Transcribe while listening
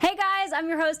I'm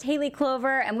your host, Haley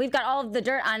Clover, and we've got all of the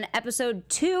dirt on episode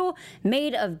 2,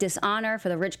 Maid of Dishonor for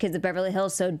the Rich Kids of Beverly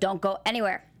Hills, so don't go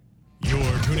anywhere. You're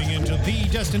tuning into the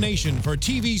destination for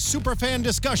TV superfan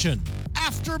discussion,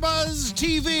 AfterBuzz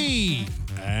TV.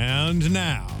 And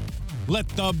now, let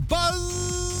the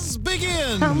buzz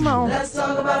begin. Come on. Let's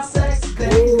talk about sex,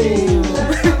 baby.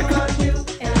 Let's talk about you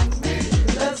and me.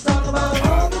 Let's talk about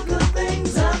all the good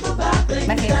things and the bad things.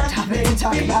 My favorite topic to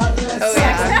talk about. Oh,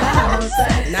 yeah.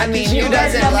 I mean, who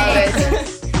doesn't love it?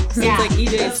 Seems like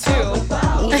EJ's too.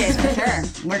 EJ's for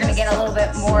sure. We're going to get a little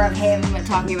bit more of him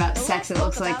talking about sex, it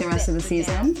looks like, the rest of the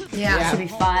season. Yeah. Should be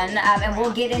fun. And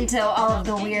we'll get into all of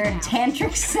the weird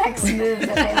tantric sex moves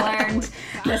that they learned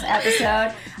this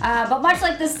episode. But much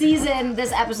like this season,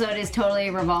 this episode is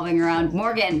totally revolving around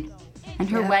Morgan and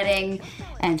her wedding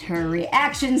and her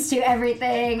reactions to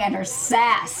everything and her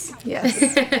sass. Yes.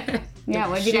 Yeah,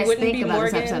 what did you She guys wouldn't think be about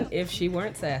Morgan this episode? if she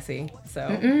weren't sassy.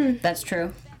 So That's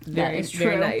true. That very, is true.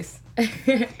 very nice.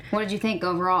 What did you think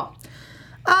overall?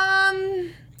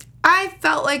 I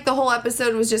felt like the whole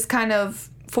episode was just kind of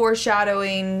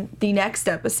foreshadowing the next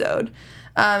episode.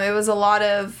 It was a lot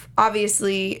of,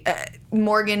 obviously,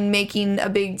 Morgan making a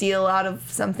big deal out of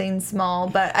something small,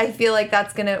 but I feel like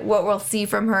that's what we'll see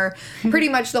from her pretty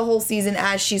much the whole season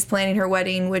as she's planning her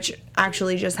wedding, which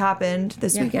actually just happened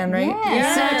this weekend, right?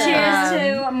 Yeah. So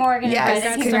cheers to Morgan. Yes,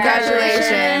 and Brendan.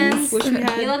 congratulations. Wish we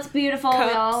had He looks beautiful.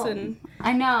 cups and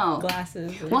I know.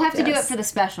 glasses. And We'll have to do it Yes. for the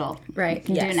special. Right.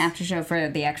 Do an after show for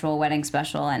the actual wedding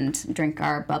special and drink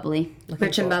our bubbly.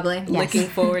 Rich and bubbly. looking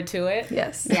forward to it.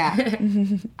 Yes. Yeah.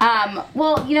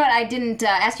 Well, you know what? I didn't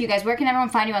ask you guys. Where can everyone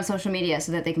find you on social media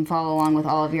so that they can follow along with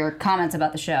all of your comments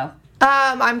about the show?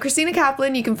 I'm Christina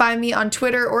Kaplan. You can find me on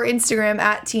Twitter or Instagram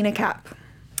at Tina Cap.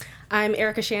 I'm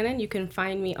Erica Shannon. You can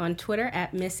find me on Twitter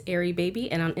at Miss Airy Baby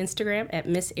and on Instagram at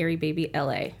Miss Airy Baby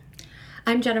LA.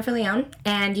 I'm Jennifer Leone,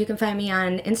 and you can find me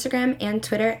on Instagram and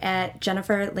Twitter at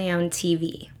Jennifer Leone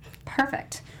TV.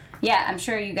 Perfect. Yeah, I'm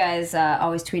sure you guys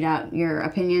always tweet out your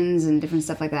opinions and different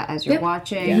stuff like that as you're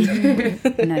watching.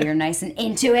 I know you're nice and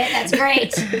into it. That's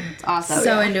great. It's awesome.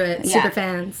 So into it. Yeah. Super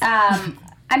fans.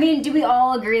 I mean, do we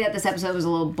all agree that this episode was a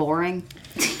little boring?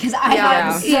 Because I thought it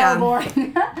was so Yeah.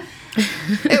 boring.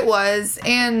 It was,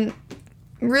 and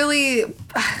really,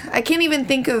 I can't even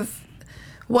think of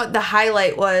what the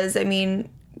highlight was. I mean,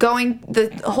 going the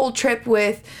whole trip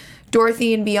with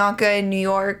Dorothy and Bianca in New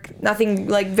York, nothing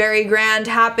like very grand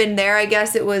happened there. I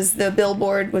guess it was the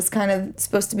billboard was kind of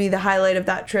supposed to be the highlight of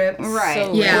that trip. Right.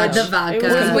 So Yeah, rich. the vodka. It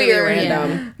was completely Weird.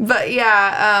 random. But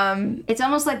yeah, It's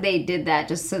almost like they did that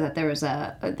just so that there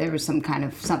was some kind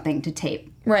of something to tape.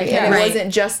 right. Yeah. And it Right.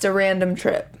 wasn't just a random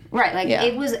trip. Right, like Yeah.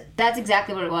 that's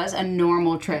exactly what it was, a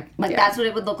normal trip. Like that's what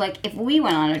it would look like if we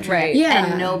went on a trip Right. Yeah.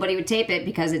 and nobody would tape it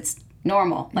because it's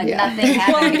normal. Like Yeah. nothing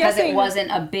happened Well, I'm because it guessing-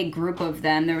 wasn't a big group of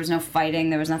them. There was no fighting,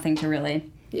 there was nothing to really...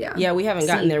 Yeah. Yeah, we haven't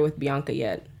gotten there with Bianca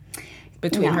yet.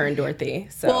 Between No. her and Dorothy.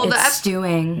 So Well, the It's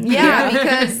stewing. Yeah,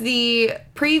 because the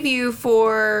preview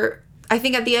for, I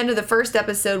think at the end of the first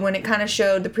episode, when it kind of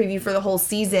showed the preview for the whole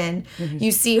season,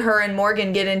 you see her and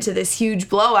Morgan get into this huge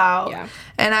blowout. Yeah.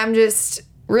 And I'm just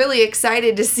really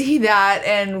excited to see that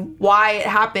and why it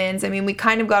happens. I mean, we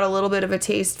kind of got a little bit of a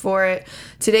taste for it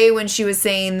today when she was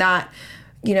saying that,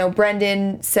 you know,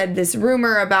 Brendan said this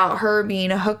rumor about her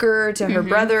being a hooker to her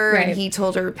brother, and right. he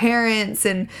told her parents.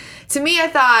 And to me, I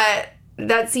thought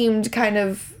that seemed kind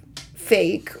of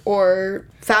fake or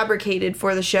fabricated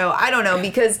for the show. I don't know,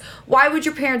 because why would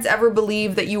your parents ever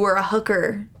believe that you were a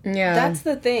hooker? Yeah. that's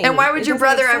the thing. And why would It your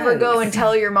doesn't brother make ever go sense. and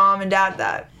tell your mom and dad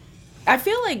that? I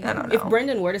feel like don't if know.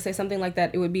 Brendan were to say something like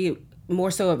that, it would be more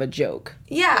so of a joke.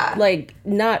 Yeah. Like,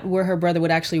 not where her brother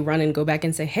would actually run and go back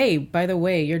and say, hey, by the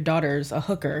way, your daughter's a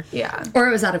hooker. Yeah. Or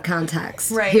it was out of context.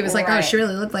 Right, He was like, right. oh, she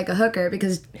really looked like a hooker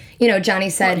because, you know, Johnny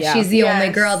said Well, yeah. she's the only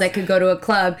Yes. girl that could go to a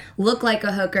club, look like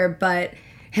a hooker, but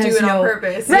has Do it on no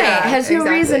purpose. Right. Yeah, has no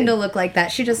exactly. reason to look like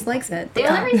that. She just likes it. The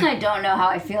only reason I don't know how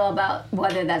I feel about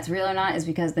whether that's real or not is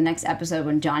because the next episode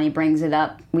when Johnny brings it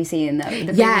up, we see in the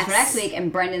previews Yes. for next week,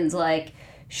 and Brendan's like,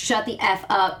 shut the F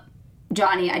up,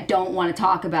 Johnny, I don't want to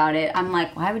talk about it. I'm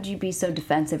like, why would you be so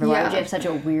defensive, or why would Yeah. you have such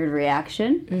a weird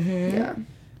reaction? Yeah.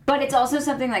 But it's also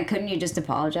something like, couldn't you just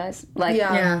apologize? Like,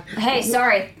 Yeah. hey,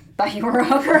 sorry, thought you were a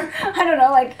hooker. I don't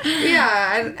know, like,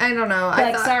 Yeah, I don't know.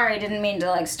 like sorry, didn't mean to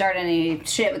like start any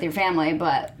shit with your family,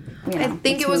 but you know, I think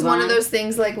let's it was move one on. of those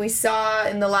things like we saw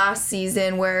in the last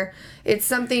season where it's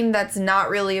something that's not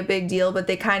really a big deal, but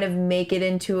they kind of make it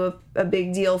into a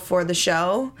big deal for the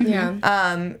show.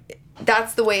 Yeah.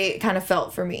 That's the way it kind of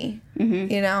felt for me.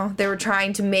 You know, they were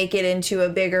trying to make it into a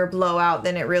bigger blowout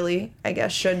than it really, I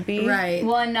guess, should be. Right.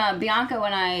 Well, and Bianca,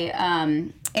 when I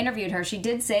interviewed her, she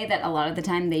did say that a lot of the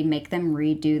time they make them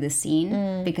redo the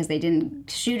scene because they didn't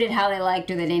shoot it how they liked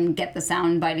or they didn't get the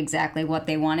sound bite exactly what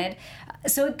they wanted.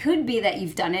 So it could be that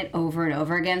you've done it over and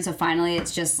over again, so finally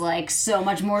it's just like so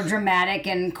much more dramatic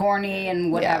and corny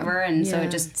and whatever, and so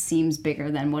it just seems bigger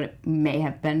than what it may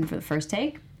have been for the first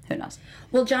take. Who knows?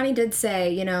 Well, Johnny did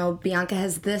say, you know, Bianca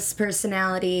has this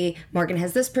personality, Morgan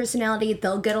has this personality,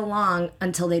 they'll get along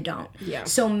until they don't. Yeah.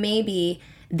 So maybe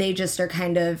they just are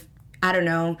kind of, I don't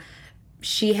know,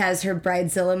 she has her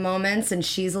bridezilla moments and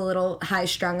she's a little high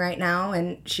strung right now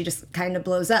and she just kind of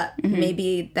blows up.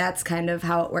 Maybe that's kind of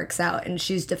how it works out and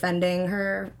she's defending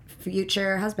her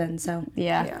future husband. So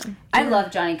Yeah. I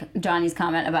love Johnny's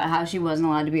comment about how she wasn't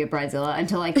allowed to be a bridezilla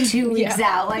until like 2 weeks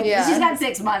out. Like, she's got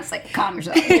 6 months. Like, calm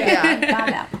yourself. Calm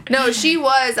down. No, she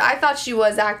was. I thought she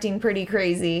was acting pretty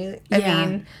crazy. I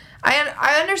mean,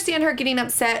 I understand her getting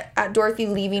upset at Dorothy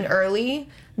leaving early.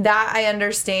 That I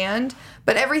understand.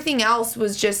 But everything else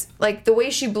was just like the way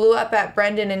she blew up at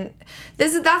Brendan, and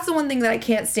that's the one thing that I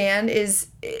can't stand is,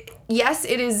 yes,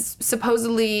 it is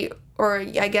supposedly, or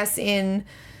I guess in,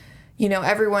 you know,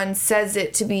 everyone says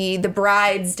it to be the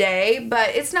bride's day, but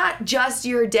it's not just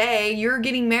your day. You're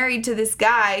getting married to this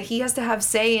guy. He has to have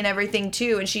say in everything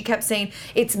too. And she kept saying,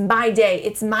 "It's my day.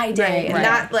 It's my day," and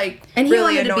that like And he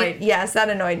really wanted to be- annoyed. Yes, that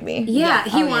annoyed me. yeah,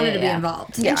 he Oh, wanted yeah, to be yeah.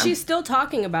 involved. Yeah. And she's still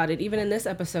talking about it. Even in this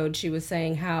episode, she was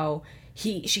saying how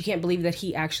she can't believe that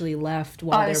he actually left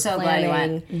while I they're was so glad he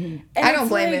planning. went. And I don't it's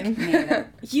blame like, him.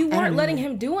 You weren't letting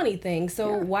him do anything,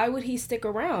 so why would he stick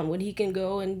around when he can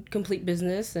go and complete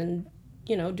business and,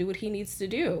 you know, do what he needs to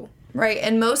do? Right,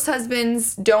 and most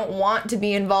husbands don't want to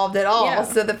be involved at all. Yeah.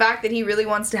 So the fact that he really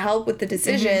wants to help with the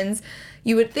decisions,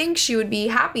 you would think she would be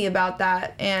happy about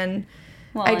that. And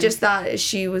I just thought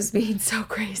she was being so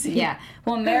crazy. Yeah.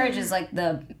 Well, marriage is like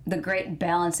the great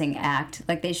balancing act.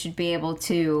 Like, they should be able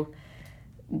to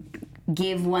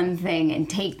give one thing and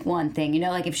take one thing. You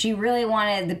know, like if she really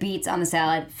wanted the beets on the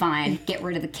salad, fine, get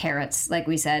rid of the carrots, like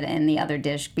we said in the other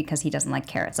dish, because he doesn't like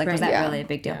carrots. Like, was that Yeah. really a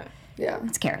big deal? Yeah.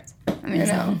 It's carrots. I mean,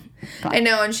 so, I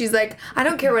know, and she's like, I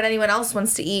don't care what anyone else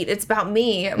wants to eat. It's about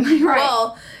me. I'm like,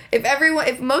 well,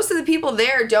 if most of the people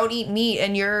there don't eat meat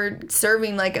and you're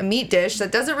serving like a meat dish,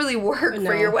 that doesn't really work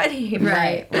for your wedding.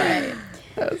 Right.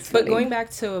 But going back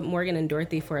to Morgan and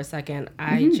Dorothy for a second,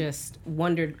 I just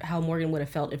wondered how Morgan would have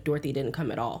felt if Dorothy didn't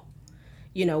come at all.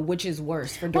 You know, which is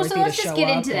worse for well, Dorothy so let's to show just get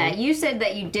up into and- that. You said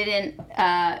that you didn't,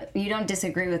 you don't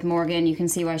disagree with Morgan. You can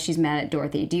see why she's mad at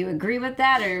Dorothy. Do you agree with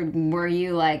that, or were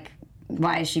you like,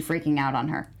 why is she freaking out on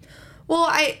her? Well,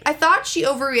 I thought she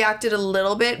overreacted a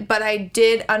little bit, but I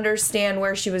did understand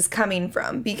where she was coming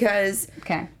from because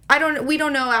Okay. we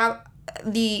don't know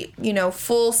the, you know,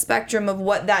 full spectrum of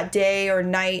what that day or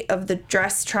night of the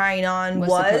dress trying on Was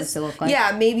supposed to look like.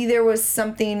 Yeah, maybe there was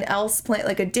something else planned,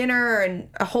 like a dinner and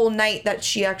a whole night that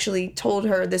she actually told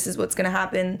her this is what's going to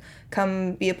happen,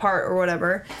 come be a part or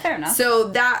whatever. Fair enough. So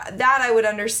that I would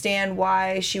understand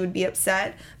why she would be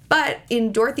upset. But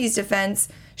in Dorothy's defense,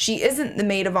 she isn't the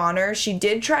maid of honor. She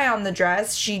did try on the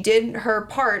dress. She did her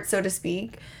part, so to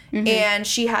speak. And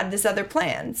she had this other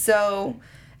plan. So,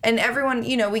 and everyone,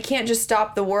 you know, we can't just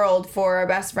stop the world for our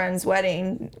best friend's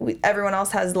wedding. Everyone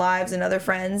else has lives and other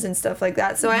friends and stuff like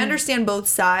that. So I understand both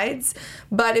sides.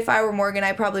 But if I were Morgan,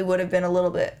 I probably would have been a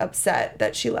little bit upset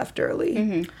that she left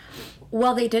early.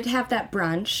 Well, they did have that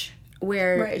brunch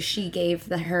where Right. she gave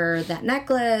her that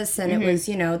necklace and it was,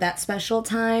 you know, that special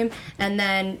time. And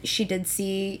then she did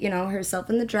see, you know, herself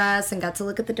in the dress and got to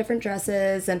look at the different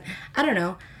dresses. And I don't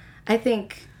know. I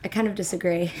think I kind of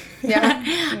disagree. Yeah.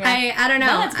 I don't know.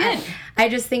 No, that's good. I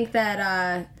just think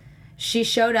that she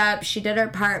showed up, she did her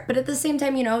part. But at the same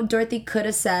time, you know, Dorothy could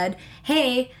have said,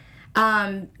 hey,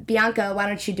 Bianca, why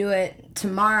don't you do it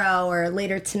tomorrow or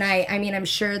later tonight? I mean, I'm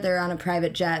sure they're on a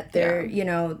private jet. Their, you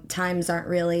know, times aren't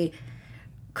really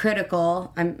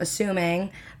critical, I'm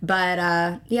assuming. But,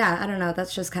 yeah, I don't know.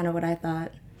 That's just kind of what I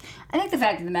thought. I think the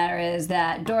fact of the matter is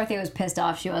that Dorothy was pissed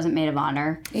off she wasn't maid of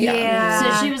honor. Yeah.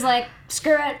 So she was like,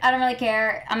 screw it, I don't really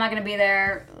care. I'm not going to be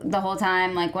there the whole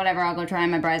time. Like, whatever, I'll go try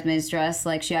on my bridesmaid's dress.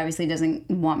 Like, she obviously doesn't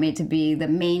want me to be the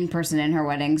main person in her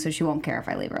wedding, so she won't care if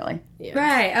I leave early.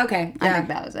 Right, okay. I think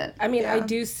that was it. I mean, I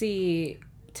do see,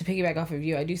 to piggyback off of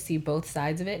you, I do see both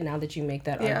sides of it now that you make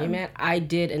that argument. I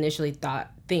did initially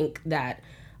think that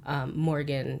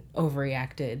Morgan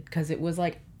overreacted because it was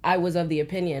like, I was of the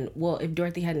opinion, well, if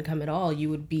Dorothy hadn't come at all,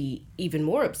 you would be even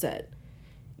more upset.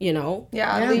 you know.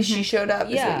 Yeah, at least she showed up.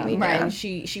 Yeah, Is what you mean. right.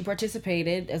 She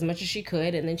participated as much as she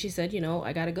could, and then she said, you know,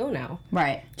 I gotta go now.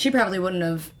 Right. She probably wouldn't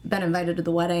have been invited to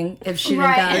the wedding if she didn't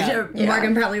Right. go.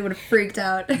 Morgan probably would have freaked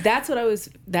out. That's what I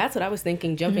was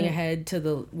thinking, jumping ahead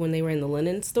to when they were in the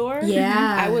linen store.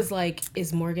 Yeah. I was like,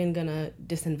 is Morgan gonna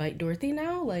disinvite Dorothy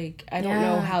now? Like, I don't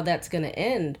know how that's gonna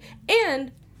end.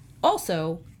 And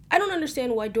also, I don't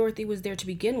understand why Dorothy was there to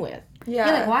begin with. Yeah.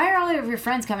 Yeah, like, why are all of your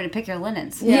friends coming to pick your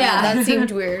linens? Yeah, that seemed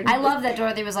weird. I love that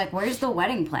Dorothy was like, where's the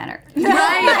wedding planner? Right,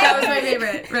 that was my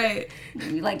favorite. Right.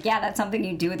 Like, yeah, that's something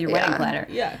you do with your wedding planner.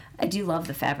 Yeah. I do love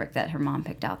the fabric that her mom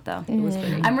picked out, though. It was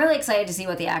pretty. I'm really excited to see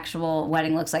what the actual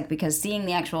wedding looks like, because seeing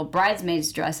the actual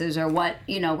bridesmaids' dresses are what,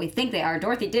 you know, we think they are.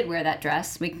 Dorothy did wear that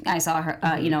dress. I saw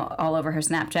her, you know, all over her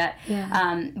Snapchat.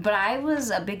 Yeah. But I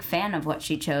was a big fan of what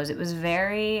she chose. It was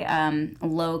very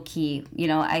low-key. You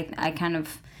know, I kind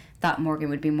of thought Morgan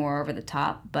would be more over the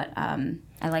top, but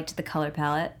I liked the color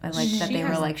palette. I liked that they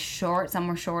were like short, some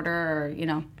were shorter, or, you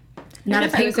know. Not a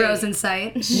That's what I pink was rose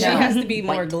saying. in sight. She has to be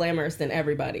more glamorous than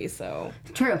everybody, so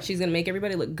True. she's gonna make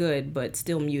everybody look good, but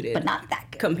still muted. But not that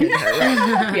good. compared to her.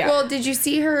 Right? Yeah. Well, did you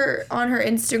see her on her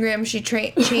Instagram? She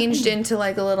changed into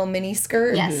like a little mini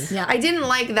skirt. Yes. Yeah. I didn't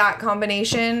like that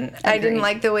combination. I didn't Agreed.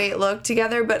 like the way it looked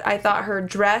together, but I thought her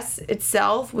dress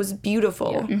itself was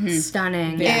beautiful.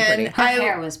 Stunning. And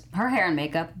Her hair and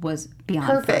makeup was beyond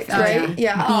perfect, perfect. right?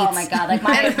 Yeah. Oh my god! Like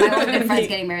my one good friend's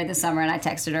getting married this summer, and I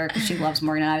texted her because she loves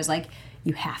Morgan, and I was like,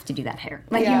 "You have to do that hair.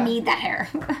 Like Yeah. you need that hair."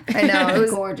 I know. It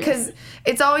was gorgeous. because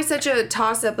it's always such a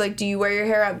toss up. Like, do you wear your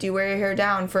hair up? Do you wear your hair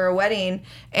down for a wedding?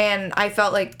 And I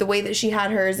felt like the way that she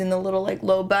had hers in the little like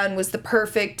low bun was the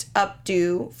perfect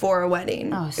updo for a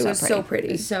wedding. Oh, it so was so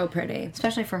pretty. So pretty.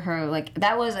 Especially for her, like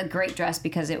that was a great dress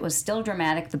because it was still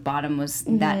dramatic. The bottom was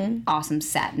that awesome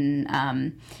satin,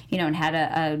 you know, and had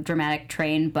a dramatic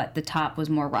train, but the top was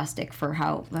more rustic for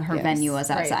how her venue was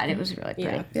outside. It was really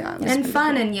pretty. Yeah. it was And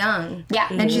fun and young. Yeah.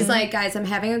 And she's like, guys, I'm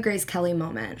having a Grace Kelly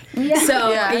moment.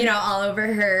 So, Yeah. you know, all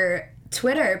over her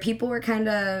Twitter, people were kind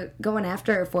of going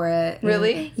after her for it. And-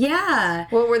 Really? Yeah.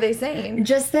 What were they saying?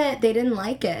 Just that they didn't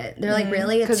like it. They're like,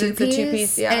 really? A 'Cause it's a two-piece?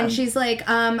 two-piece, yeah. And she's like,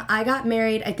 I got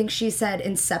married, I think she said,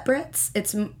 in separates.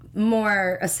 It's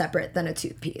more a separate than a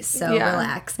two-piece, so Yeah.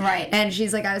 relax. Right. And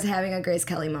she's like, I was having a Grace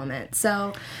Kelly moment.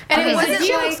 So, And Okay, it so wasn't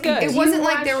she looks like good. it You wasn't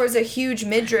like there was a huge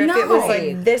midriff. No. It was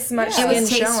like this much it skin was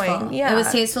tasteful. showing. Yeah. It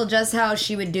was tasteful, just how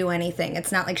she would do anything.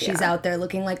 It's not like she's out there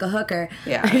looking like a hooker.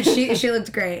 Yeah. she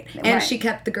looked great. And Right. she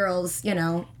kept the girls, you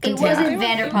know, It contained. wasn't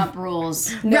Vanderpump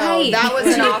Rules. No, Right. that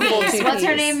was an awful two-piece. What's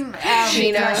her name?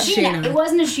 Sheena. Sheena. It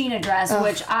wasn't a Sheena dress,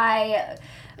 which I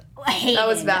hated. That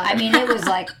was bad. I mean, it was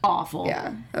like awful.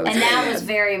 Yeah, that was and that was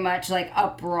very much like a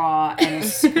bra and a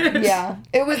skirt. Yeah,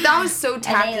 that was so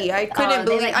tacky. I couldn't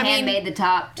believe. They like I mean, handmade the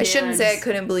top. I too, shouldn't and say I just-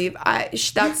 couldn't believe.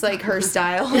 That's like her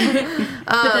style.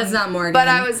 But that's not Morgan. But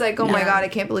I was like, oh my god, I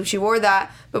can't believe she wore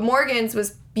that. But Morgan's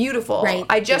was beautiful. Right.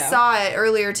 I just saw it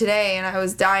earlier today, and I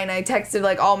was dying. I texted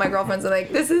like all my girlfriends. I'm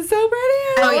like, this is so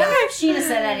pretty. I wonder if Sheena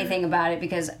said anything about it,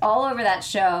 because all over that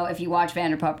show, if you watch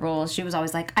Vanderpump Rules, she was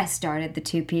always like, I started the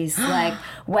two-piece like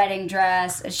wedding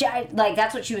dress. Like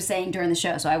that's what she was saying during the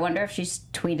show. So I wonder if she's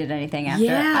tweeted anything after.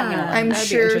 Yeah. I'm That'd be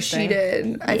sure interesting. she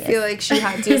did. I feel like she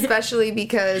had to, especially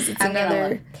because it's I'm gonna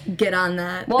another. get on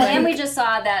that. Well, and we just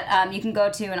saw that you can go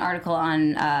to an article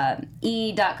on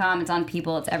E.com. It's on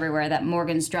People. It's everywhere. That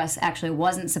Morgan's dress actually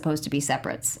wasn't supposed to be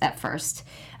separates at first.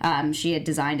 She had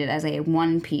designed it as a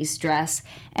one-piece dress,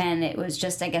 and it was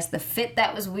just, I guess, the fit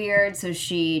that was weird. So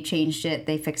she changed it.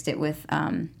 They fixed it with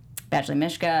Badgley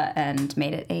Mishka and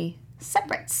made it a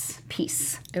separates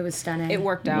piece. It was stunning. It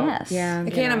worked out. Yes. Yeah. I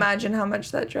can't imagine how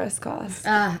much that dress cost.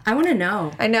 I want to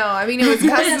know. I know. I mean, it was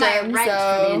custom, Rent for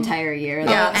the so entire year.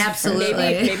 Yeah. Absolutely.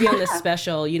 Maybe on the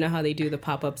special, you know how they do the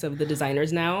pop-ups of the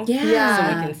designers now? Yeah. So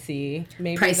Yeah. we can see.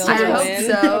 Maybe Price they'll tag. throw I hope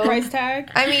in so. a price tag.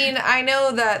 I mean, I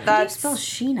know that How do you that's. spell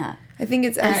Sheena? I think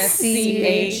it's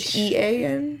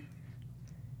SCHEAN.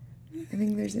 I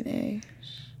think there's an A.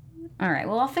 All right.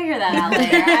 Well, I'll figure that out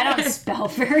later. I don't spell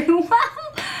very well.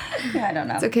 I don't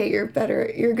know. It's okay. You're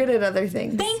better. You're good at other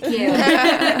things. Thank you.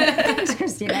 Thanks,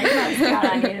 Christina. I can count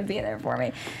on you to be there for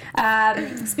me.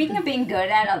 Speaking of being good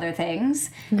at other things,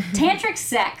 tantric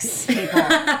sex, people.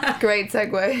 Great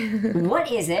segue.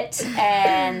 What is it,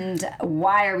 and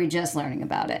why are we just learning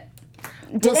about it?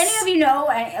 Did any of you know?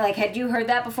 Like, had you heard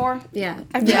that before? Yeah.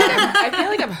 I feel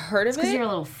like I've heard of You're it. a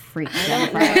little freak.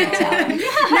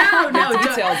 No,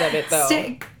 Details of it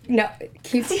though. No,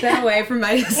 keep that away from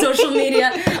my social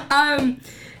media.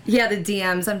 Yeah, the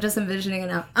DMs. I'm just envisioning it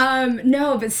now.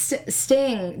 No, but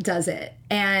Sting does it,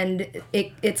 and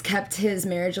it's kept his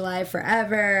marriage alive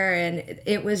forever. And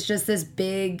it was just this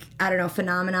big, I don't know,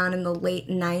 phenomenon in the late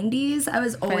 '90s. I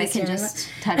was Where they always can hearing just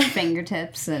touch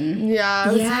fingertips and Yeah,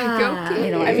 I was Yeah. like, okay.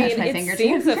 you know, I mean, my it fingertips.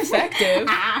 seems effective.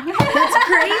 that's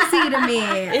crazy to me.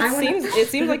 It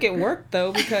seems like it worked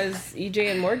though, because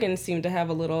EJ and Morgan seem to have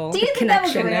a little Do you think that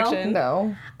was real? connection.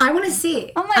 No. I want to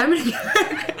see. Oh my- I'm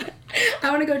gonna, I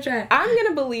want to go try. I'm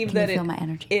gonna believe that you feel my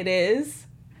energy? it is,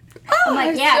 I'm like,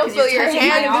 I yeah, still 'cause feel you're your touching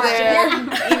my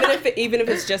hand arm. there. even if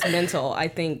it's just mental. I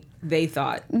think they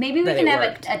thought Maybe we that can it have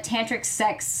worked. a tantric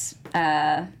sex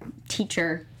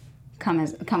teacher come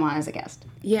on as a guest.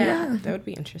 Yeah. That would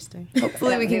be interesting.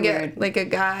 Hopefully we That'd can be get weird. like a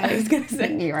guy.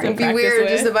 You're right. It'd be Practice weird, with.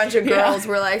 just a bunch of girls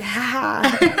were like,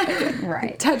 ha,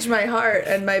 Right. touch my heart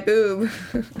and my boob.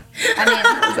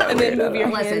 I And then move your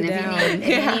mean, listen, hand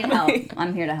if down. you need help,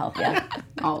 I'm here to help you.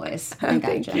 Always. I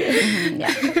gotcha. Mhm,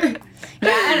 yeah. Yeah,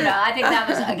 I don't know. I think that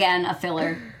was, again, a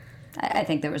filler. I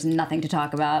think there was nothing to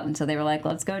talk about, and so they were like,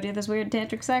 let's go do this weird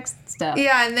tantric sex stuff.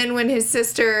 Yeah, and then when his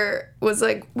sister was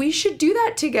like, we should do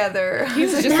that together. I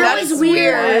was like, That that's was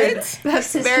weird. That's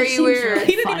Sister very seems weird. really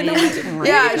He didn't even know what to- funny.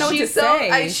 Yeah, know what she's to so.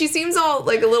 say. She seems all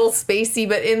like a little spacey,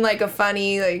 but in like a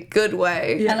funny, like good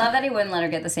way. I love that he wouldn't let her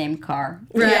get the same car.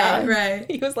 Right. Yeah. Right.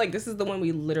 He was like, "This is the one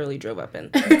we literally drove up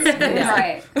in."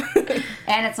 Right.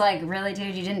 And it's like, really,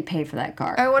 dude, you didn't pay for that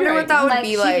car. I wonder what that would like,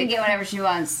 be she like. can get whatever she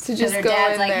wants. to 'Cause just her go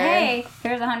dad's in like, there. hey,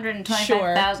 here's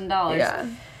 $125,000. Yeah,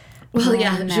 Well,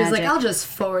 yeah. She was like, Magic. I'll just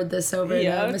forward this over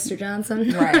Yeah. to Mr.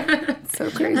 Johnson. Right. so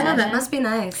crazy. I know, that must be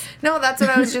nice. No, that's what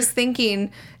I was just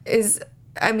thinking. Is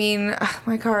I mean,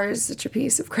 my car is such a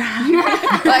piece of crap.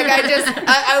 Like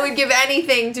I would give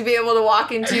anything to be able to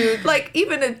walk into like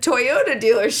even a Toyota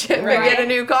dealership and Right. get a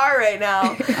new car right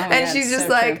now. And that's she's just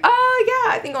so like, true. oh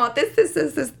yeah, I think I want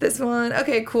this one.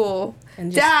 Okay, cool.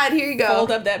 And just Dad, here you go.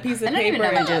 Fold up that piece of I don't even paper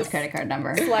know my and dad's just credit card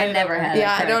number. slide I've it never over. had a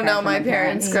Yeah, I credit don't card know from my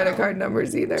parents' parents. credit card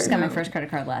numbers either. Got my first credit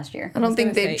card last year. I don't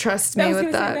think gonna they'd say- trust I me was with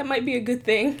gonna say, that. that might be a good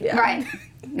thing. Yeah. Right.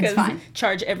 It's fine.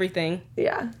 Charge everything.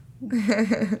 Yeah.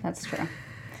 That's true.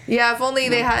 Yeah, if only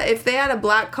they had a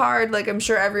black card, like I'm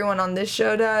sure everyone on this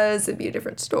show does, it'd be a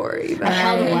different story. But I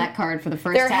held a black card for the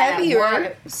first They're time heavier. at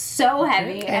work. So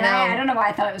heavy. And know. I don't know why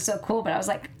I thought it was so cool, but I was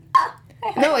like,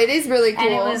 no, it is really cool.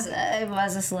 and it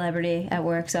was a celebrity at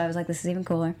work, so I was like, this is even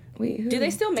cooler. Wait, who? Do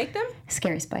they still make them?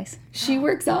 Scary Spice. She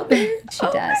works out there. She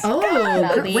does. Oh,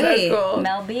 Mel B. wait. Cool.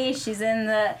 Mel B. She's in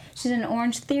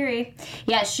Orange Theory.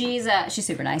 Yeah, she's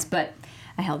super nice, but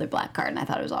I held her black card and I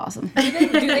thought it was awesome. Do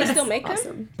they still make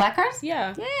them? Black cards?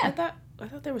 Yeah. Yeah. I thought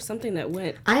there was something that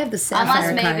went. I have the sapphire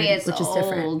Unless maybe card, it's which is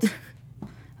old. different.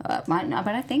 Might not,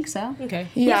 but I think so. Okay.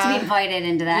 You have to Yeah. be invited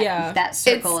into that Yeah. It's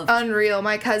circle of. unreal.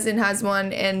 My cousin has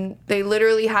one, and they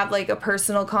literally have like a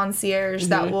personal concierge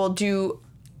that will do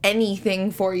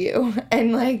anything for you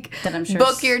and like That I'm sure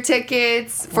book s- your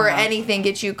tickets for Wow. anything,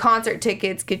 get you concert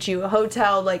tickets, get you a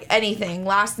hotel, like anything,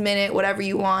 last minute, whatever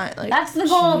you want. Like That's the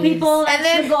goal, people. That's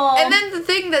and the goal. then the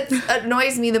thing that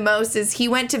annoys me the most is he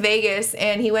went to Vegas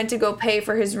and he went to go pay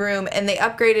for his room and they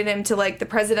upgraded him to like the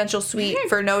presidential suite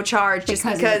for no charge just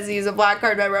because he's a black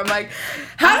card member. I'm like,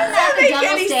 how does that the make double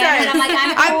any standard. sense? I'm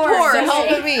like, I'm poor, so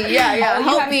help me. Yeah, All you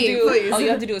help have to me, do- please. All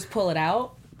you have to do is pull it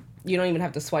out. You don't even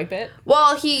have to swipe it.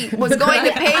 Well, he was going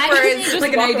to pay for his.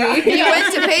 Like an ID. He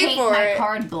went to pay Paint for my it.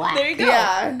 card black. There you go.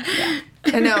 Yeah.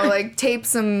 I know, like tape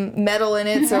some metal in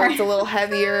it so it's a little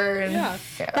heavier. And, Yeah.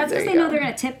 That's there because you they know go. they're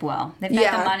gonna tip well. They've got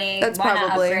Yeah, the money. that's Why not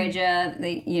probably- upgrade you?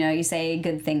 They, you say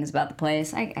good things about the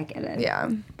place. I get it. Yeah.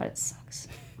 But it sucks.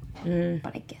 But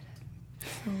I get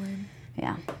it.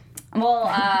 Yeah.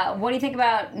 Well, what do you think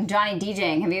about Johnny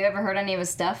DJing? Have you ever heard any of his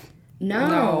stuff?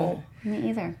 No. Me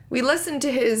either. We listened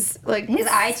to his His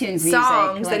iTunes music,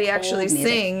 songs like that he actually old music.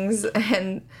 sings,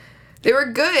 and they were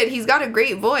good. He's got a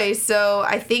great voice, so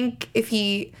I think if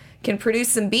he can produce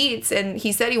some beats, and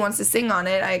he said he wants to sing on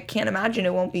it, I can't imagine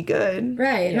it won't be good.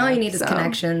 Right. And all you need is So-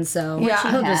 connection, so Yeah.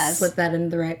 he'll he just has. slip that into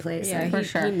the right place. Yeah, For he,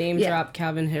 sure. he name Yeah. dropped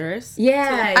Calvin Harris.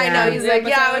 Yeah. I know, he's Yeah, like, but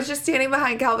yeah, I that- was just standing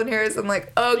behind Calvin Harris. I'm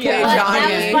like, okay, Yeah. But Johnny.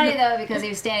 that was funny though because he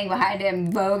was standing behind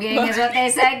him voguing is what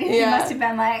they said. 'Cause He Yeah. must have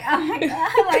been like, oh my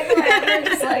god, like whatever,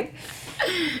 just like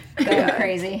going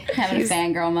crazy, having a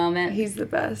fangirl moment. He's the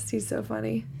best. He's so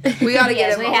funny. We gotta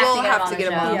Yes, get him. we have to We'll get him have on to the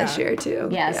get him show. on Yeah. this year too.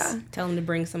 Yes. Yeah. Tell him to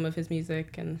bring some of his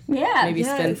music and Yeah. maybe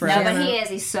spin Yes. for No, us. but he is.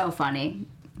 He's so funny.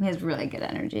 He has really good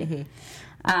energy.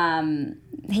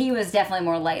 Mm-hmm. He was definitely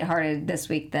more lighthearted this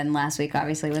week than last week,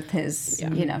 obviously, with his,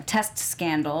 test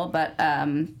scandal. But,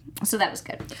 so that was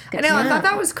good. I know. I thought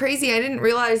that was crazy. I didn't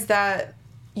realize that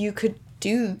you could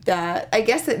do that. I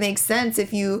guess it makes sense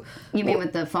if you. You mean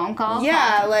with the phone call?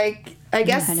 Yeah, like I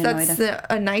guess I didn't know that's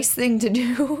a nice thing to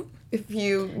do if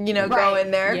you go Right.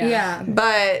 in there. Yeah.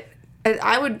 But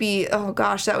I would be, oh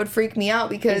gosh, that would freak me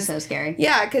out because It's so scary.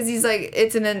 Yeah, because he's like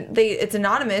it's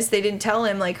anonymous. They didn't tell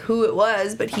him like who it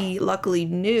was, but he luckily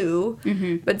knew.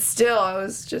 Mm-hmm. But still, I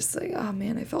was just like, oh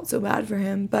man, I felt so bad for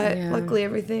him. But Yeah. luckily,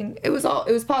 everything it was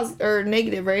positive or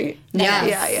negative, right? Negative.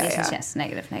 Yeah. Yes,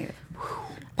 negative. I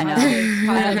know. Positive,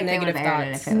 I don't think negative they would have aired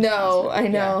it thoughts. if it was No, I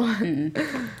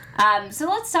know. So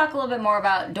let's talk a little bit more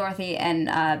about Dorothy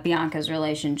and Bianca's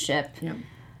relationship. Yeah.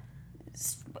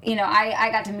 You know,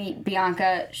 I got to meet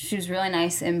Bianca. She was really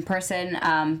nice in person,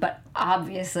 but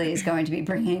obviously is going to be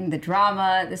bringing the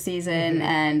drama this season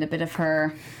and a bit of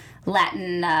her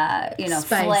Latin,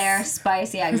 Spice. flair,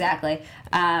 spice. Yeah, exactly.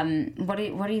 What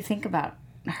do you think about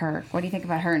her? What do you think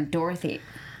about her and Dorothy?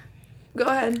 Go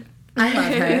ahead. I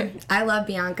love her. I love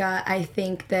Bianca. I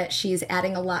think that she's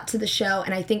adding a lot to the show,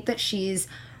 and I think that she's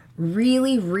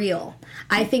really real.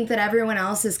 I think that everyone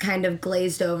else is kind of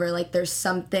glazed over, like there's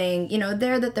something,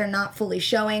 there that they're not fully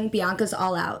showing. Bianca's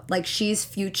all out. Like she's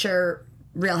future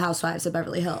Real Housewives of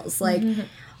Beverly Hills. Like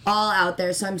all out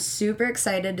there. So I'm super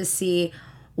excited to see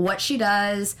what she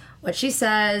does, what she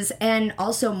says, and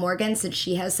also Morgan, since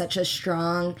she has such a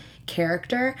strong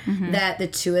character, that the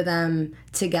two of them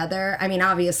together, I mean,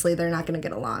 obviously they're not going to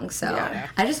get along. So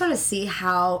I just want to see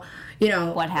how,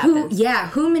 What happens.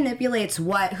 who manipulates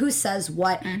what, who says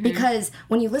what, because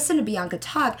when you listen to Bianca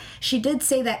talk, she did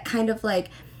say that kind of like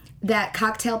that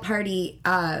cocktail party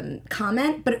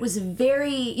comment, but it was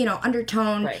very,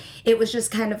 undertone. Right. It was just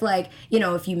kind of like,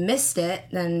 if you missed it,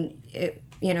 then it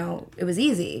was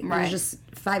easy. It Right. was just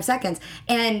 5 seconds.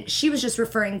 And she was just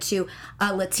referring to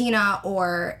a Latina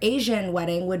or Asian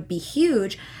wedding would be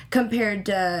huge compared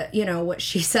to, what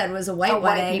she said was a white white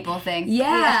wedding. people thing.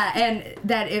 Yeah, and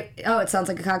that it sounds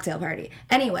like a cocktail party.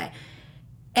 Anyway,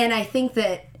 and I think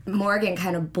that Morgan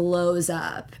kind of blows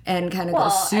up and kind of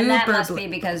goes super. And that must be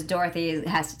because Dorothy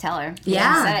has to tell her. She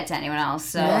Yeah. hasn't said it to anyone else,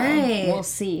 so Right. we'll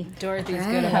see. Dorothy's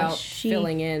Right. good about She-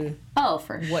 filling in Oh,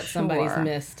 for what somebody's sure.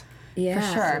 missed. Yeah.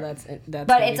 For sure. So that's But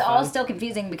gonna it's be all fun. still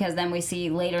confusing because then we see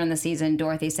later in the season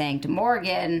Dorothy saying to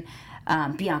Morgan,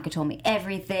 Bianca told me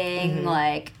everything,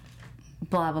 like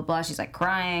blah blah blah. She's like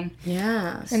crying.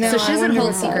 Yeah. I know, So she I doesn't wonder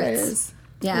hold what that secrets. is.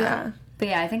 Yeah. But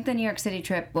yeah, I think the New York City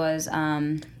trip was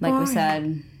like we Boring.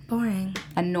 said, Boring.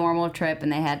 a normal trip,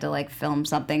 and they had to like film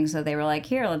something, so they were like,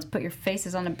 here, let's put your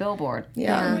faces on a billboard.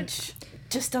 Yeah. Which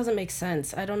just doesn't make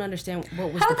sense. I don't understand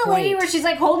what was How the about the point. lady where she's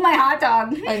like, hold my hot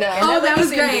dog? I know. Oh, that was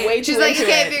seemed great. way She's too like, into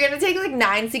okay, it. if you're gonna take like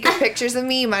 9 secret pictures of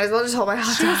me, you might as well just hold my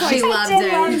hot dog. She loved I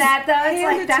did love it. that though. It's Hand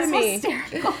like it that's to me.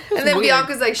 hysterical. And then weird.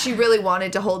 Bianca's like, she really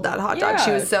wanted to hold that hot dog.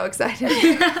 She Yeah. was so excited.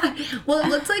 Well, it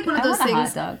looked like one of I those want a hot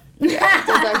things. dog. Yeah, it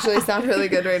does actually sound really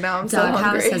good right now. I'm so Doghouse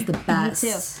hungry. has the best. too.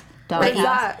 What's Doghouse.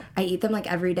 that? I eat them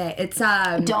like every day. It's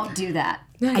Don't do that.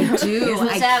 I do. You're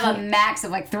supposed I to have a can't- max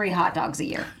of like 3 hot dogs a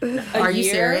year. Are you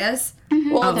year? serious?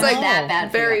 Well, it's It's like that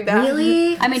bad for very you. bad.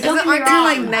 Really? I mean, don't get me Aren't there, wrong.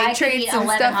 like, I could nitrates eat and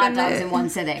 11 stuff hot in dogs it? in one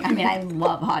sitting. I mean, I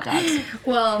love hot dogs.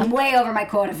 Well, I'm way over my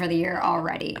quota for the year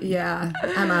already. yeah,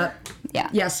 I'm up. Yeah.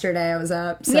 Yesterday I was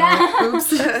up. So, Yeah.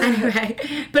 oops.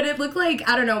 Anyway, but it looked like,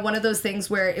 I don't know, one of those things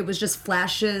where it was just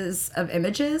flashes of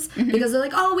images because they're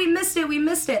like, oh, we missed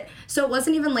it. So it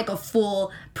wasn't even like a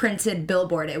full printed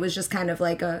billboard. It was just kind of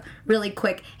like a really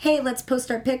quick, hey, let's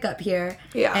post our pick up here.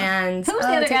 Yeah. And Who was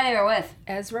the other guy they were with?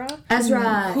 Ezra?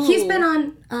 Ezra. He's been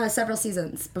on several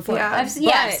seasons before. Yeah. I've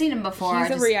But seen him before. He's I a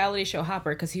just- reality show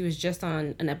hopper because he was just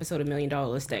on an episode of $1 Million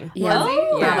Listing. Yeah.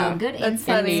 Oh, Yeah. good That's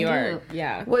inside In New York. scoop.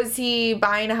 Yeah. Was he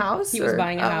buying a house? He was or-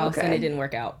 buying a Oh, house and okay. it didn't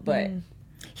work out. But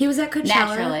He was at Coachella.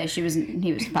 Naturally, he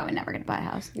was probably never going to buy a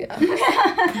house.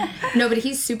 No, but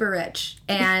he's super rich,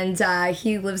 and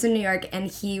he lives in New York, and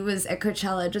he was at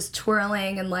Coachella just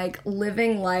twirling and like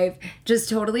living life, just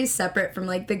totally separate from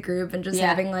like the group, and just Yeah.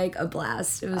 having like a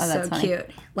blast. It was that's so funny. cute.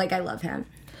 Like I love him.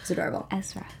 It's adorable.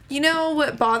 Ezra. You know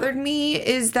what bothered me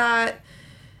is that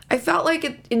I felt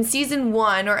like in season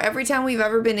 1, or every time we've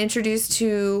ever been introduced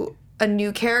to a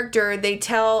new character, they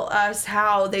tell us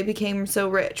how they became so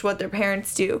rich, what their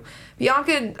parents do.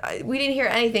 Bianca, we didn't hear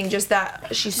anything, just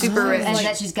that she's super rich. And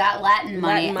that she's got Latin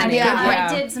money. Latin I money, mean, yeah.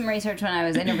 I did some research when I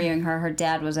was interviewing her. Her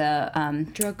dad was a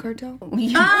Drug cartel?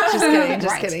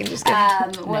 just kidding, just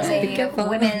kidding. Was a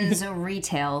women's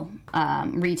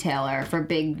retailer for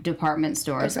big department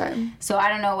stores. Okay. So I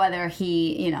don't know whether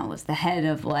he, was the head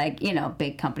of like,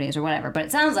 big companies or whatever. But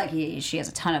it sounds like she has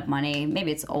a ton of money.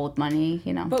 Maybe it's old money,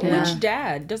 But which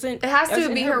dad doesn't? It has to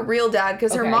doesn't be her real dad,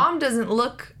 because her Okay. mom doesn't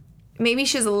look. Maybe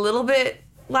she's a little bit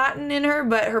Latin in her,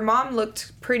 but her mom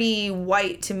looked pretty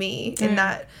white to me in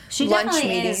that She lunch definitely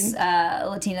meeting. is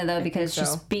Latina though because she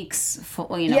so. speaks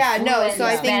Yeah, no, fluent so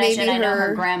I think Spanish, maybe and I know her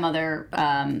her- grandmother.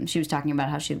 She was talking about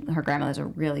how her grandmother's a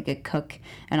really good cook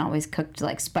and always cooked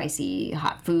like spicy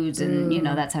hot foods, and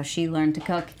that's how she learned to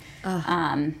cook.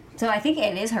 So I think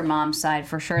it is her mom's side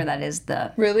for sure. That is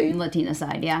the Really? Latina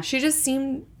side. Yeah, She just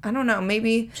seemed, I don't know,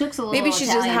 maybe She looks a little maybe she's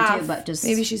Italian, just too, half, but just-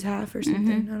 maybe she's half or something.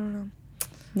 I don't know.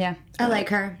 yeah. I like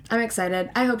her. I'm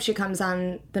excited. I hope she comes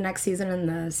on the next season and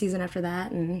the season after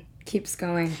that and keeps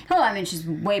going. Oh, I mean, she's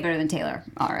way better than Taylor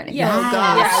already. Yeah, Oh,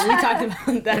 gosh. yeah, we talked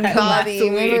about that. Bobby, last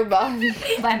week. remember Bobby?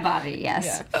 By Bobby,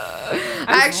 yes.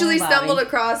 I actually Bobby. stumbled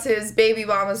across his baby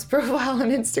mama's profile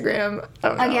on Instagram. I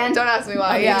don't know. Again? Don't ask me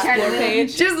why. You Yeah. tried to Explore really-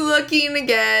 page. Just looking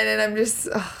again, and I'm just,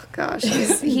 oh gosh,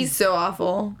 he's so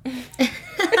awful.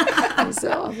 He's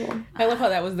so awful. I love how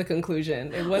that was the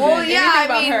conclusion. It wasn't Well, yeah, anything I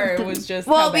about mean, her. It was just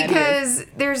Well, how bad he is.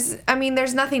 because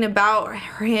there's nothing about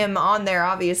him on there.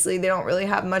 Obviously, they don't really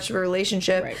have much of a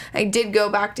relationship. Right. I did go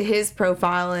back to his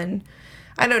profile, and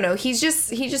I don't know. He just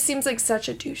seems like such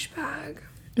a douchebag.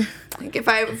 Like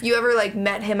if you ever like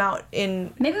met him out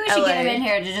in Maybe we should LA, get him in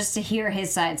here to hear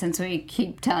his side since we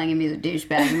keep telling him he's a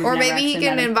douchebag. We've or never maybe he actually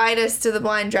can met him. invite us to the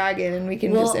Blind Dragon, and we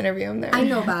can just Well, interview him there. I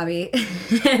know Bobby.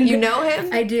 You know him?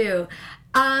 I do.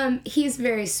 He's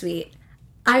very sweet.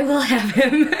 I will have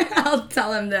him. I'll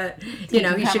tell him that he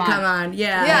can should come come on.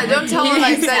 Yeah. Yeah, don't tell him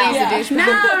I said he's a douchebag.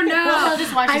 No, no. Well, he'll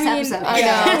just watch this episode. I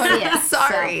know. Yes,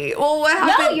 Sorry. Well, what No,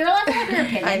 happened? you're allowed to have your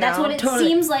opinion. I That's know. what it Totally.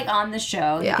 seems like on the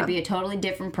show. He Yeah. could be a totally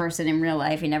different person in real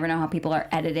life. You never know how people are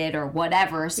edited or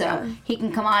whatever. So Yeah. he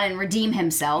can come on and redeem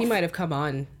himself. He might have come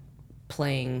on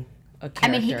playing a character.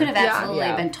 I mean, he could have absolutely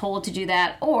Yeah. been told to do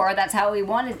that, or that's how he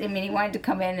wanted. I mean, he wanted to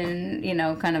come in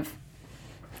and kind of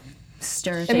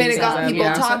stir I things mean, it got up. people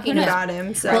Yeah. talking knows? about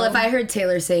him. So Well, if I heard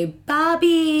Taylor say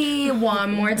Bobby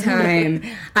one more time,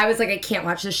 I was like, I can't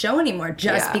watch the show anymore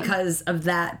just Yeah. because of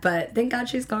that. But thank God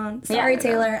she's gone. Sorry, Yeah.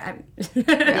 Taylor.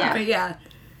 But yeah.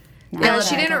 yeah,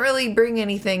 she didn't really bring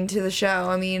anything to the show.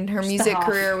 I mean, her music Huff.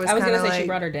 career was I was kind gonna of say like she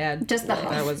brought her dad. Just the that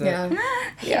Huff. was it. Yeah.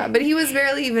 yeah, but he was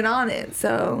barely even on it.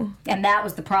 So And that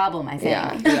was the problem, I think.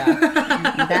 yeah,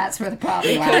 Yeah. That's where the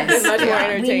problem It's lies. much more We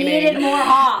entertaining. needed more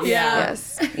Hoff.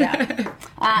 yes. Yeah.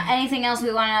 Anything else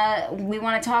we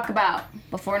wanna talk about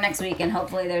before next week, and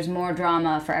hopefully there's more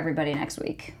drama for everybody next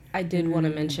week. I did want to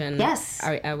mention. Yes.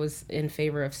 I was in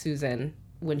favor of Susan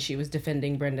when she was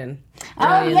defending Brendan. Oh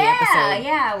early in the yeah, episode.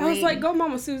 yeah. I was like, "Go,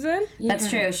 Mama Susan." that's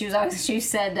true. She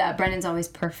said Brendan's always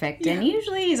perfect, and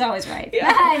usually he's always right. Yeah.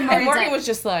 And And Morgan's Morgan like, was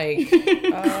just like,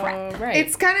 "Right."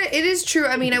 It is true.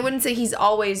 I mean, I wouldn't say he's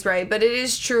always right, but it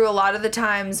is true a lot of the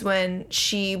times when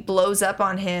she blows up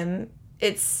on him,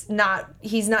 he's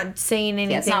not saying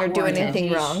anything not or doing warranted. anything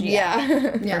He's- wrong.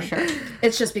 yeah. Yeah. for sure.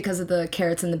 It's just because of the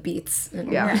carrots and the beets.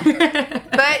 Yeah.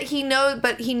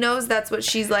 But he knows that's what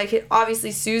she's like.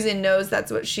 Obviously Susan knows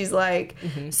that's what she's like.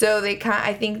 So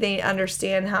I think they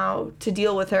understand how to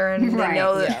deal with her, and Right, they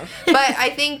know that. yeah. But I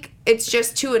think it's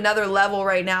just to another level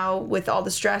right now with all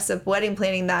the stress of wedding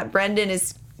planning that Brendan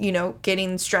is,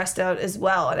 getting stressed out as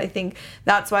well. And I think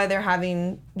that's why they're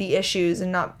having the issues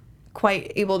and not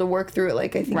quite able to work through it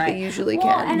like I think they usually well,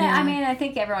 can. And I mean, I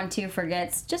think everyone too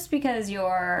forgets just because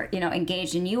you're,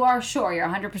 engaged and you're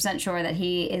 100% sure that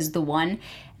he is the one.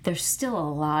 There's still a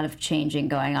lot of changing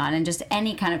going on, and just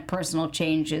any kind of personal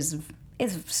change is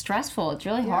stressful. It's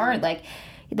really hard. Like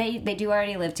they do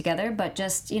already live together, but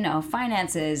just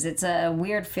finances. It's a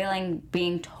weird feeling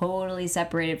being totally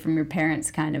separated from your parents,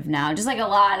 kind of now. Just like a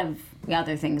lot of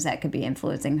other things that could be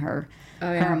influencing her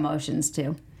emotions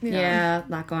too. Yeah, a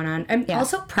lot going on. And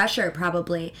also pressure,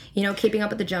 probably. Keeping up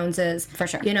with the Joneses. For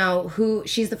sure.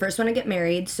 She's the first one to get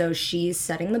married, so she's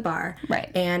setting the bar.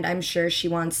 Right. And I'm sure she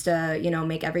wants to,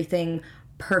 make everything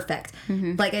perfect.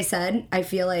 Like I said, I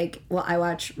feel like, I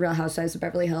watch Real Housewives of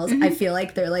Beverly Hills. I feel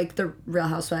like they're like the Real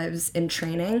Housewives in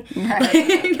training.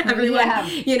 Right. Everyone,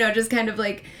 Yeah. just kind of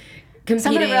like competing.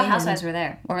 Some of the Real Housewives were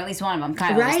there, or at least one of them.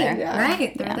 Kyle was Right, there.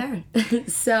 right. They're there.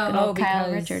 So, Oh, Kyle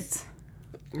because- Richards.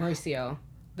 Mauricio,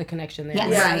 the connection there. Yes.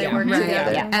 Yeah, they work right.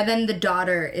 together. Yeah. And then the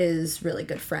daughter is really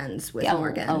good friends with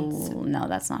Morgan. Oh no,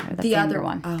 that's not her. That's The the other other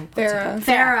one. Oh, Farrah.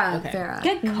 Farrah.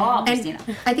 Good call, Christina.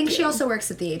 I think she also works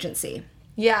at the agency.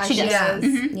 Yeah, she does.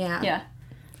 does. Yeah. Yeah.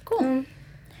 Cool.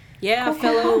 Yeah,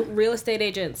 fellow real estate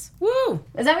agents. Woo!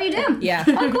 Is that what you do? Yeah.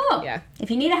 Oh, cool. Yeah.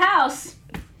 If you need a house,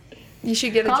 You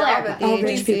should get a Call job Erica. at the All rich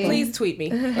agency. people. Please tweet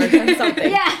me or something.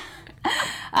 yeah.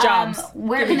 Jobs.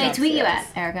 Where Give can me they jobs. tweet you at,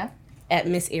 Erica? At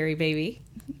Miss Airy Baby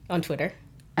on Twitter.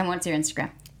 And what's your Instagram?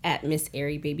 At Miss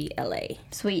Airy Baby LA.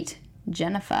 Sweet.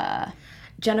 Jennifer.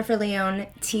 Jennifer Leone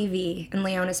TV, and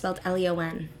Leone is spelled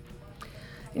Leon.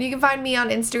 And you can find me on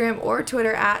Instagram or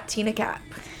Twitter at Tina Cap.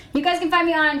 You guys can find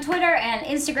me on Twitter and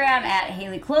Instagram at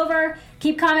Haley Clover.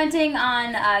 Keep commenting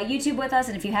on YouTube with us,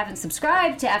 and if you haven't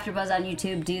subscribed to AfterBuzz on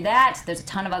YouTube, do that. There's a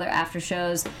ton of other after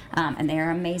shows, and they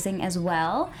are amazing as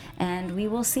well. And we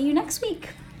will see you next week.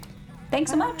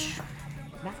 Thanks so much.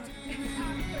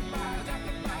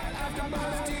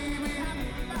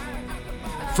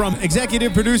 From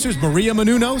executive producers Maria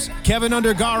Menounos, Kevin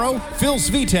Undergaro, Phil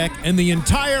Svitek, and the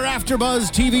entire AfterBuzz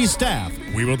TV staff,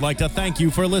 we would like to thank you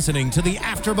for listening to the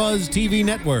AfterBuzz TV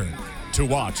network. To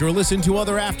watch or listen to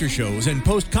other after shows and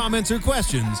post comments or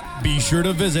questions, be sure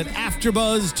to visit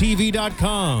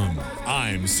AfterBuzzTV.com.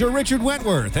 I'm Sir Richard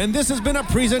Wentworth, and this has been a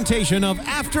presentation of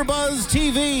AfterBuzz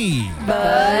TV.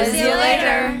 Buzz you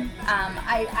later.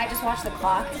 I just watched the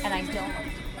clock, and I don't...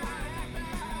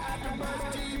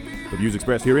 The views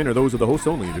expressed herein are those of the hosts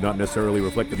only and do not necessarily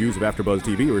reflect the views of AfterBuzz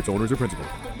TV or its owners or principals.